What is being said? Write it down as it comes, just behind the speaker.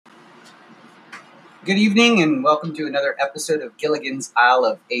Good evening, and welcome to another episode of Gilligan's Isle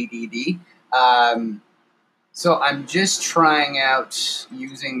of ADD. Um, so I'm just trying out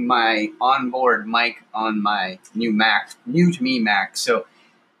using my onboard mic on my new Mac, new to me Mac. So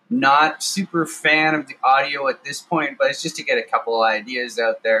not super fan of the audio at this point, but it's just to get a couple of ideas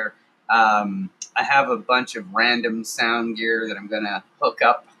out there. I have a bunch of random sound gear that I'm gonna hook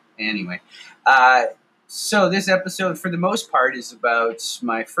up anyway. Uh, so this episode, for the most part, is about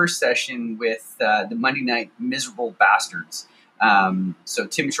my first session with the Monday Night Miserable Bastards. So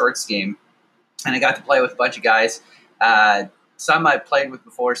Tim Short's game, and I got to play with a bunch of guys. Some I played with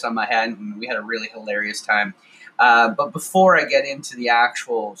before, some I hadn't, and we had a really hilarious time. But before I get into the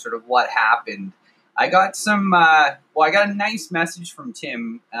actual sort of what happened, I got I got a nice message from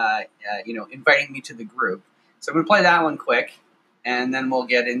Tim, inviting me to the group. So I'm going to play that one quick, and then we'll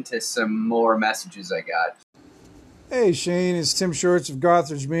get into some more messages I got. Hey Shane, it's Tim Shorts of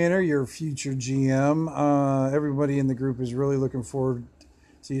Gothridge Manor, your future GM. Everybody in the group is really looking forward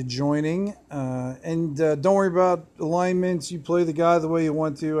to you joining. And don't worry about alignments. You play the guy the way you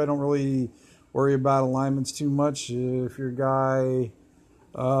want to. I don't really worry about alignments too much. If your guy,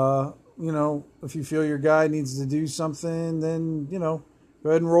 if you feel your guy needs to do something, then, go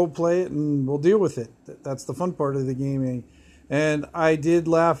ahead and role play it and we'll deal with it. That's the fun part of the gaming. And I did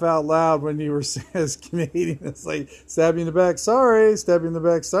laugh out loud when you were as Canadian. It's like, stab you in the back, sorry. Stab you in the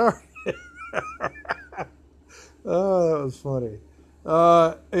back, sorry. Oh, that was funny.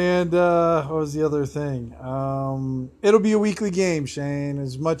 What was the other thing? It'll be a weekly game, Shane,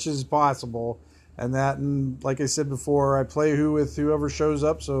 as much as possible. And like I said before, I play with whoever shows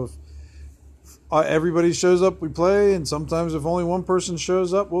up. So if everybody shows up, we play. And sometimes if only one person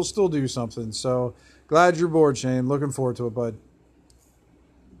shows up, we'll still do something. So glad you're bored, Shane. Looking forward to it, bud.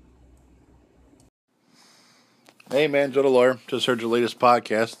 Hey, man, Joe the Lawyer. Just heard your latest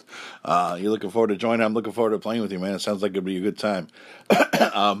podcast. You're looking forward to joining? I'm looking forward to playing with you, man. It sounds like it'll be a good time.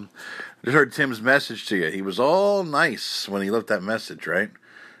 Just heard Tim's message to you. He was all nice when he left that message, right?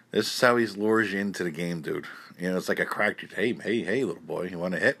 This is how he lures you into the game, dude. It's like a cracked. Hey, little boy, you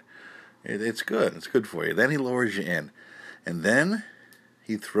want to hit? It's good. It's good for you. Then he lures you in. And then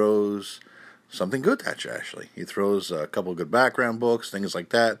he throws something good at you, actually. He throws a couple of good background books, things like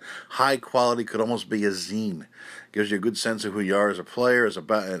that. High quality, could almost be a zine. Gives you a good sense of who you are as a player,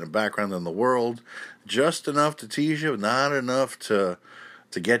 and a background in the world. Just enough to tease you, not enough to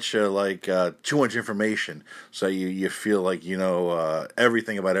get you too much information, so you feel like you know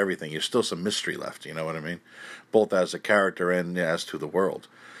everything about everything. There's still some mystery left, you know what I mean? Both as a character and as to the world.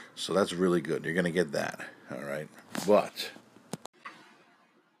 So that's really good. You're going to get that, all right? But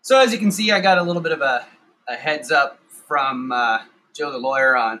So as you can see, I got a little bit of a heads up from Joe the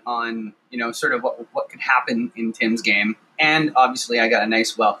Lawyer on sort of what could happen in Tim's game, and obviously I got a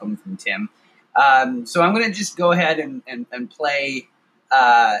nice welcome from Tim. So I'm going to just go ahead and play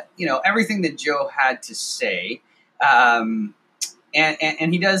everything that Joe had to say, and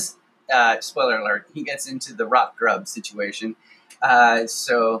he does. Spoiler alert: he gets into the rock grub situation.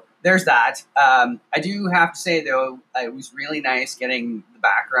 So there's that. I do have to say, though, it was really nice getting the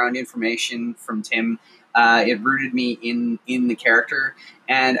background information from Tim. It rooted me in the character,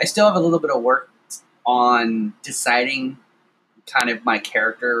 and I still have a little bit of work on deciding kind of my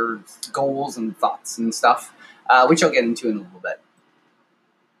character goals and thoughts and stuff, which I'll get into in a little bit.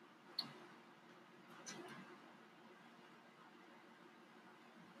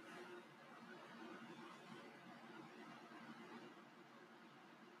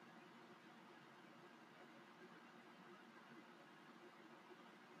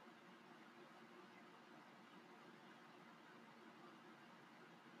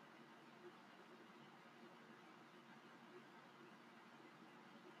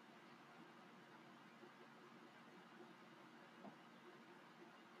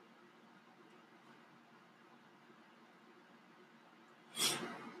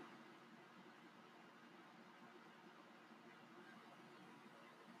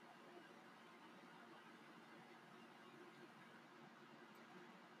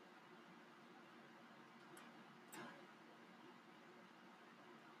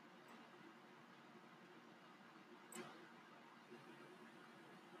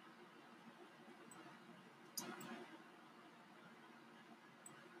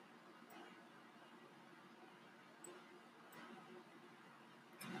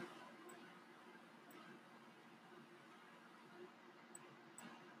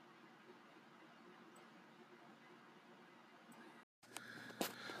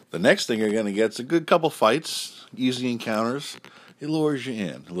 the next thing you're going to get is a good couple fights, easy encounters. It lures you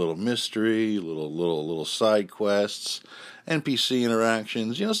in. A little mystery, little side quests, NPC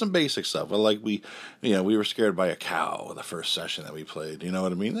interactions, some basic stuff. Like we were scared by a cow the first session that we played. You know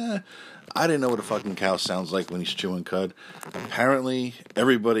what I mean? I didn't know what a fucking cow sounds like when he's chewing cud. Apparently,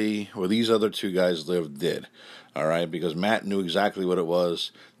 everybody where these other two guys lived did. All right, because Matt knew exactly what it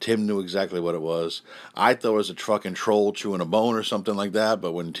was. Tim knew exactly what it was. I thought it was a fucking troll chewing a bone or something like that.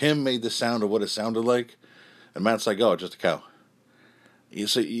 But when Tim made the sound of what it sounded like, and Matt's like, "Oh, just a cow."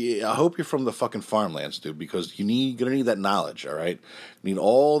 I hope you're from the fucking farmlands, dude, because you're gonna need that knowledge. All right, you need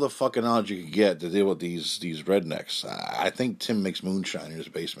all the fucking knowledge you can get to deal with these rednecks. I think Tim makes moonshine in his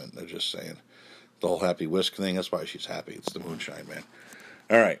basement. They're just saying the whole happy whisk thing. That's why she's happy. It's the moonshine, man.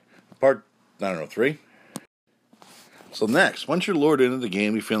 All right, part 3. So next, once you're lured into the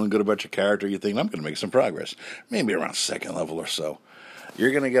game, you're feeling good about your character, you think, I'm going to make some progress. Maybe around 2nd level or so.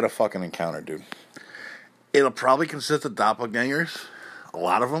 You're going to get a fucking encounter, dude. It'll probably consist of doppelgangers. A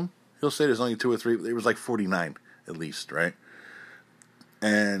lot of them. He'll say there's only 2 or 3. There was like 49 at least, right?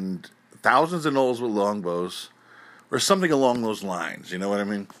 And thousands of gnolls with longbows. Or something along those lines, you know what I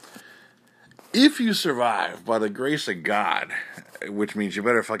mean? If you survive, by the grace of God, which means you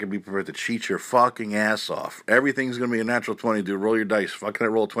better fucking be prepared to cheat your fucking ass off. Everything's going to be a natural 20, dude. Roll your dice. Fucking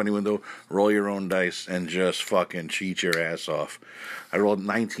roll 20 window, roll your own dice, and just fucking cheat your ass off. I rolled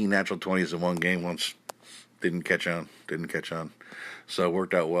 19 natural 20s in one game once. Didn't catch on. So it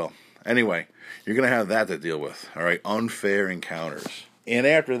worked out well. Anyway, you're going to have that to deal with, all right? Unfair encounters. And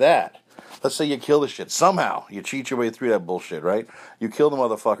after that, let's say you kill the shit. Somehow, you cheat your way through that bullshit, right? You kill the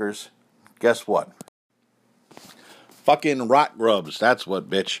motherfuckers. Guess what? Fucking rot grubs. That's what,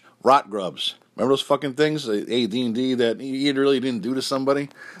 bitch. Rot grubs. Remember those fucking things? D&D that you really didn't do to somebody?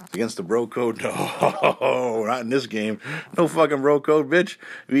 Against the bro code? No, not in this game. No fucking bro code, bitch.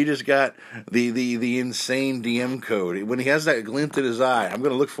 We just got the insane DM code. When he has that glint in his eye, I'm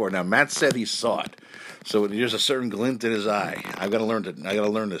going to look for it now. Matt said he saw it. So there's a certain glint in his eye. I got to learn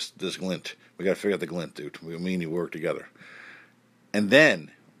this glint. We got to figure out the glint, dude. Me and you work together. And then...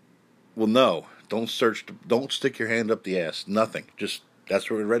 Well, no, don't stick your hand up the ass. Nothing. Just, that's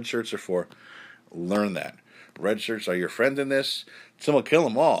what red shirts are for. Learn that. Red shirts are your friend in this. Some will kill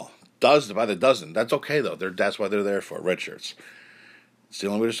them all. By the dozen. That's okay, though. That's why they're there for, red shirts. It's the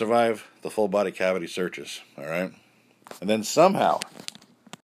only way to survive the full body cavity searches. All right? And then somehow,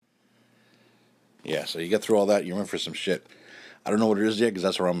 so you get through all that, you're in for some shit. I don't know what it is yet, because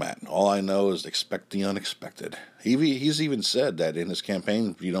that's where I'm at. All I know is expect the unexpected. He's even said that in his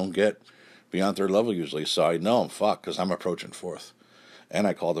campaign, you don't get beyond 3rd level usually, so I know I'm fucked, because I'm approaching 4th. And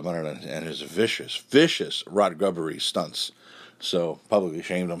I called him out on his vicious rot grubbery stunts. So, publicly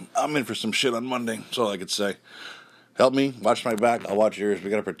shamed him. I'm in for some shit on Monday, that's all I could say. Help me, watch my back, I'll watch yours. We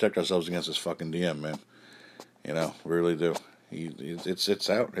gotta protect ourselves against this fucking DM, man. We really do. It's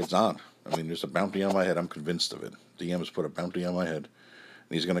out, it's on. I mean, there's a bounty on my head. I'm convinced of it. DM has put a bounty on my head, and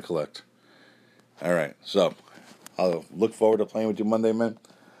he's going to collect. All right, so I'll look forward to playing with you Monday, man.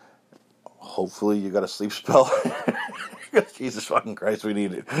 Hopefully you got a sleep spell. Jesus fucking Christ, we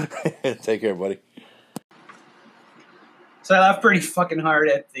need it. Take care, buddy. So I laughed pretty fucking hard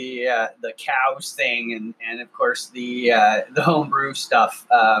at the cows thing, and of course the homebrew stuff.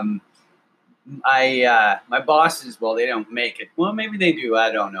 My bosses, well, they don't make it. Well, maybe they do.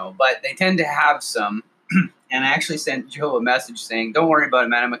 I don't know. But they tend to have some. And I actually sent Joe a message saying, don't worry about it,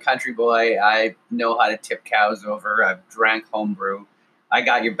 man. I'm a country boy. I know how to tip cows over. I've drank homebrew. I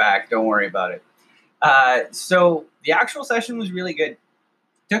got your back. Don't worry about it. So the actual session was really good.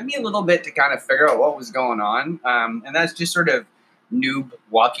 Took me a little bit to kind of figure out what was going on. And that's just sort of noob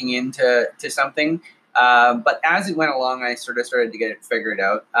walking into something. But as it went along, I sort of started to get it figured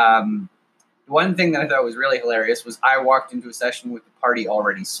out. One thing that I thought was really hilarious was I walked into a session with the party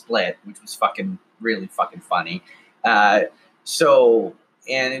already split, which was really fucking funny. And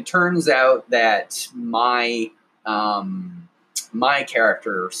it turns out that my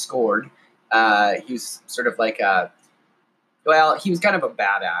character scored. He was sort of like he was kind of a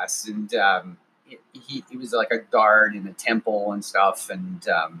badass, and he was like a guard in a temple and stuff, and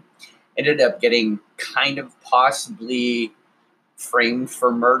ended up getting kind of possibly framed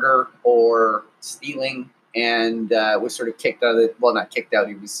for murder or stealing, and was sort of kicked out of it. Well, not kicked out.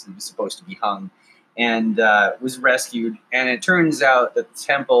 He was supposed to be hung, and was rescued. And it turns out that the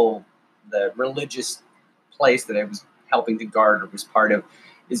temple, the religious place that I was helping to guard or was part of,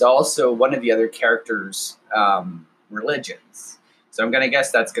 is also one of the other characters' religions. So I'm going to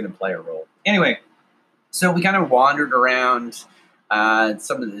guess that's going to play a role. Anyway, so we kind of wandered around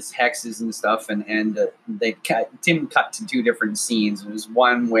some of these hexes and stuff, and Tim cut to 2 different scenes. There was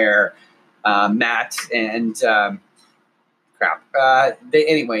one where Matt and crap.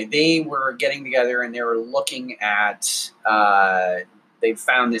 They were getting together and they were looking at. They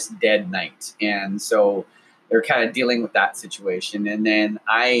found this dead knight, and so they're kind of dealing with that situation. And then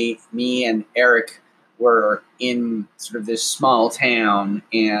me and Eric were in sort of this small town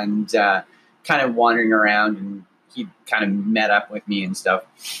and kind of wandering around, and he kind of met up with me and stuff.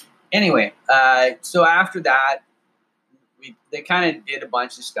 Anyway, so after that, they kind of did a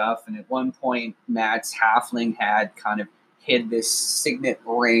bunch of stuff, and at one point, Matt's halfling had kind of hid this signet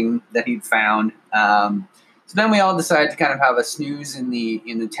ring that he'd found. So then we all decided to kind of have a snooze in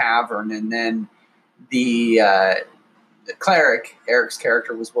the tavern, and then the cleric, Eric's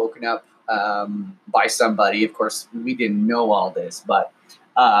character, was woken up by somebody. Of course, we didn't know all this, but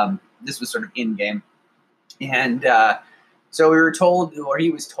this was sort of in game, and so we were told, or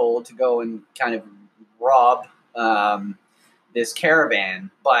he was told, to go and kind of rob this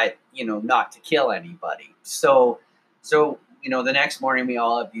caravan, but not to kill anybody. So the next morning we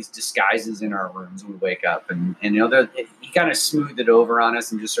all have these disguises in our rooms. We wake up and he kind of smoothed it over on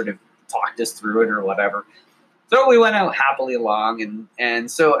us and just sort of talked us through it or whatever. So we went out happily along,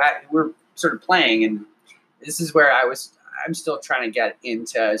 and so we're sort of playing, and this is where I'm still trying to get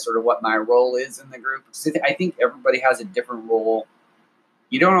into sort of what my role is in the group. I think everybody has a different role.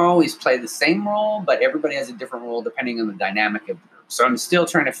 You don't always play the same role, but everybody has a different role depending on the dynamic of the group. So I'm still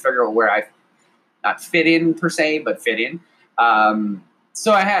trying to figure out where I not fit in per se, but fit in.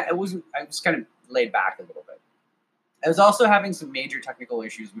 So I was kind of laid back a little bit. I was also having some major technical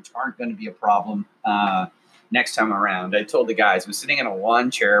issues, which aren't going to be a problem next time around. I told the guys I was sitting in a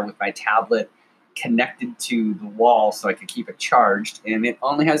lawn chair with my tablet connected to the wall so I could keep it charged, and it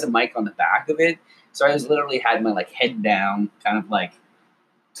only has a mic on the back of it. So I was literally had my head down, kind of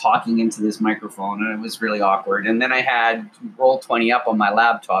talking into this microphone, and it was really awkward. And then I had Roll20 up on my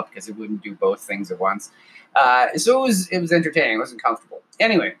laptop because it wouldn't do both things at once. So it was entertaining. It wasn't comfortable.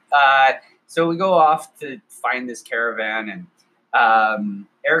 Anyway, so we go off to find this caravan, and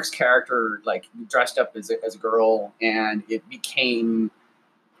Eric's character dressed up as a girl, and it became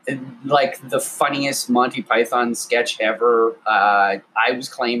the funniest Monty Python sketch ever. I was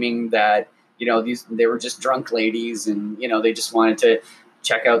claiming that they were just drunk ladies, and they just wanted to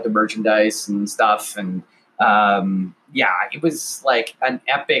check out the merchandise and stuff, and it was an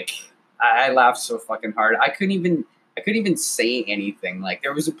epic. I laughed so fucking hard. I couldn't even say anything.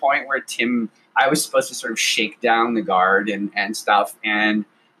 There was a point where I was supposed to sort of shake down the guard and stuff, and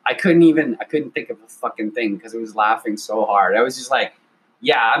I couldn't think of a fucking thing because I was laughing so hard. I was just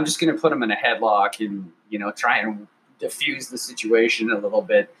I'm just gonna put him in a headlock and try and diffuse the situation a little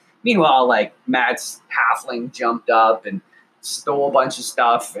bit. Meanwhile, Matt's halfling jumped up and stole a bunch of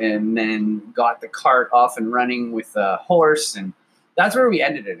stuff, and then got the cart off and running with a horse, and that's where we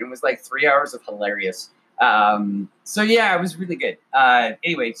ended it. It was 3 hours of hilarious. So yeah, it was really good.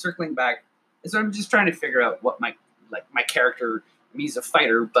 Anyway, circling back, so I'm just trying to figure out what my character. He's a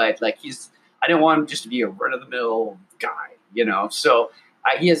fighter, but I didn't want him just to be a run of the mill guy, So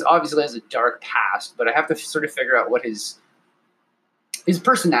he obviously has a dark past, but I have to sort of figure out what his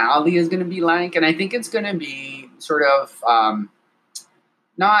personality is going to be like, and I think it's going to be sort of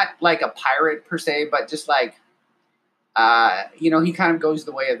not like a pirate per se, but just he kind of goes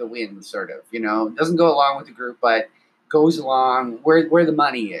the way of the wind, sort of. Doesn't go along with the group, but goes along where the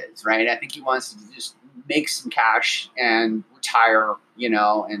money is, right? I think he wants to just make some cash and retire,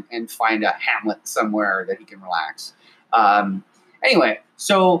 and find a hamlet somewhere that he can relax. Anyway,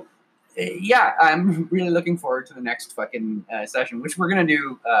 so. Yeah, I'm really looking forward to the next fucking session, which we're going to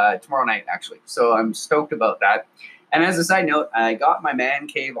do tomorrow night, actually. So I'm stoked about that. And as a side note, I got my man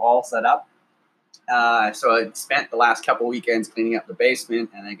cave all set up. So I spent the last couple weekends cleaning up the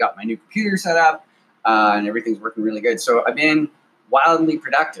basement, and I got my new computer set up, and everything's working really good. So I've been wildly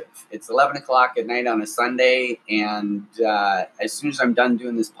productive. It's 11 o'clock at night on a Sunday, and as soon as I'm done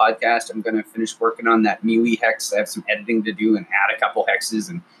doing this podcast, I'm going to finish working on that MeWe hex. I have some editing to do and add a couple hexes,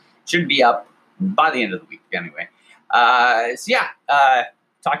 and should be up by the end of the week anyway.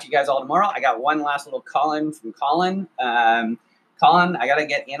 Talk to you guys all tomorrow. I got one last little call-in from Colin. Colin, I got to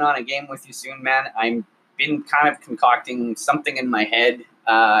get in on a game with you soon, man. I've been kind of concocting something in my head.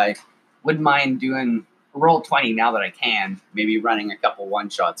 Wouldn't mind doing Roll20 now that I can. Maybe running a couple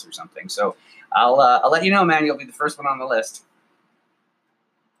one-shots or something. So I'll let you know, man. You'll be the first one on the list.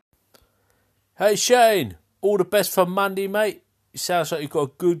 Hey, Shane. All the best for Monday, mate. It sounds like you've got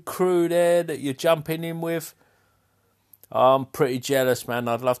a good crew there that you're jumping in with. I'm pretty jealous, man.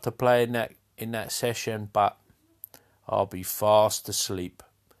 I'd love to play in that session, but I'll be fast asleep.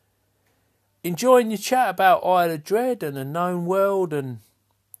 Enjoying your chat about Isle of Dread and the known world and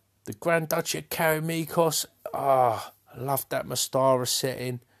the Grand Duchy of Karamikos. I love that Mastara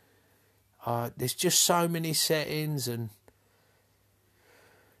setting. There's just so many settings and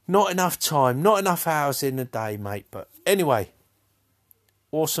not enough time, not enough hours in the day, mate. But anyway,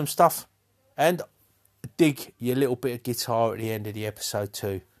 awesome stuff. And dig your little bit of guitar at the end of the episode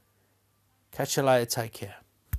too. Catch you later. Take care.